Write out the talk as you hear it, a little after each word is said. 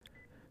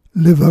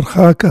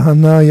לברכה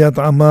כהנה יד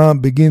עמה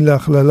בגין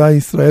להכללה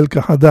ישראל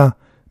כחדה,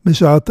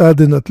 בשעתה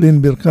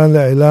דנטלין ברכן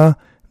לעילה,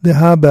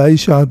 דהה באי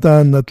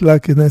שעתה נטלה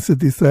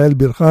כנסת ישראל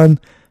ברכן,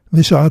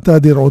 ושעתה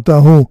דרעותה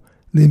הוא,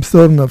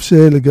 למסור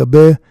נפשה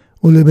לגבי,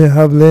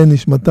 ולמהב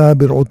לנשמתה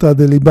ברעותה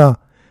דליבה.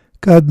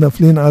 כד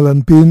נפלין על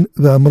אנפין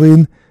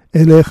ואמרין,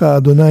 אליך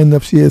אדוני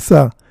נפשי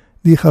אשא,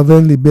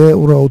 דיכוון ליבה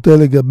ורעותה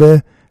לגבי,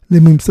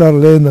 לממסר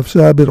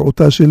לנפשה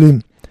ברעותה שלין.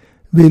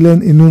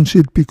 ואילן אינון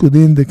שיט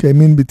פיקודין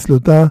דקיימין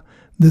בצלותה,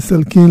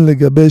 דסלקין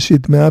לגבי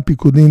שיט 100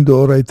 פיקודין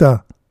דאורייתה.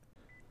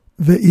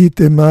 ואי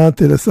תמה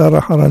תלסר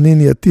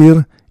אחרנין יתיר,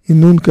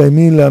 אינון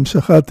קיימין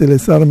להמשכה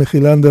תלסר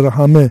מחילן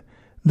דרחמה,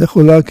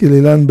 דחולה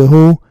כלילן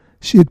בהו,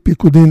 שיט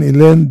פיקודין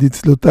אילן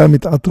דצלותה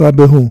מתעטרה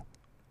בהו.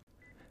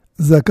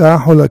 זכה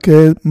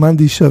חולקה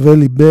מנדי שווה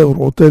ליבה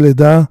ורעותה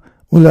לידה,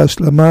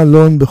 ולהשלמה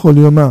לון בכל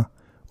יומה.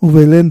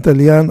 ובאילן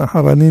תליין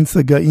אחרנין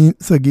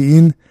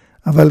סגיעין,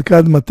 אבל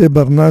כד מטה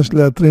ברנש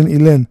לאטרין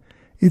אילן,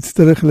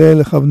 יצטרך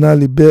לכוונה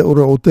ליבה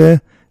ורעותה,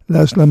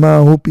 להשלמה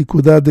ההוא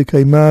פיקודה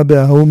דקיימה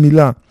בהוא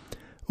מילה.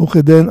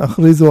 וכדן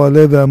הכריזו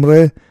עליה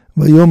ואמרה,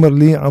 ויאמר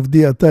לי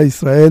עבדי אתה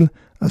ישראל,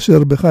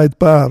 אשר בך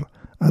אתפאר,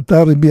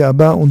 אתה רבי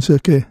אבא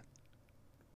ונשקה.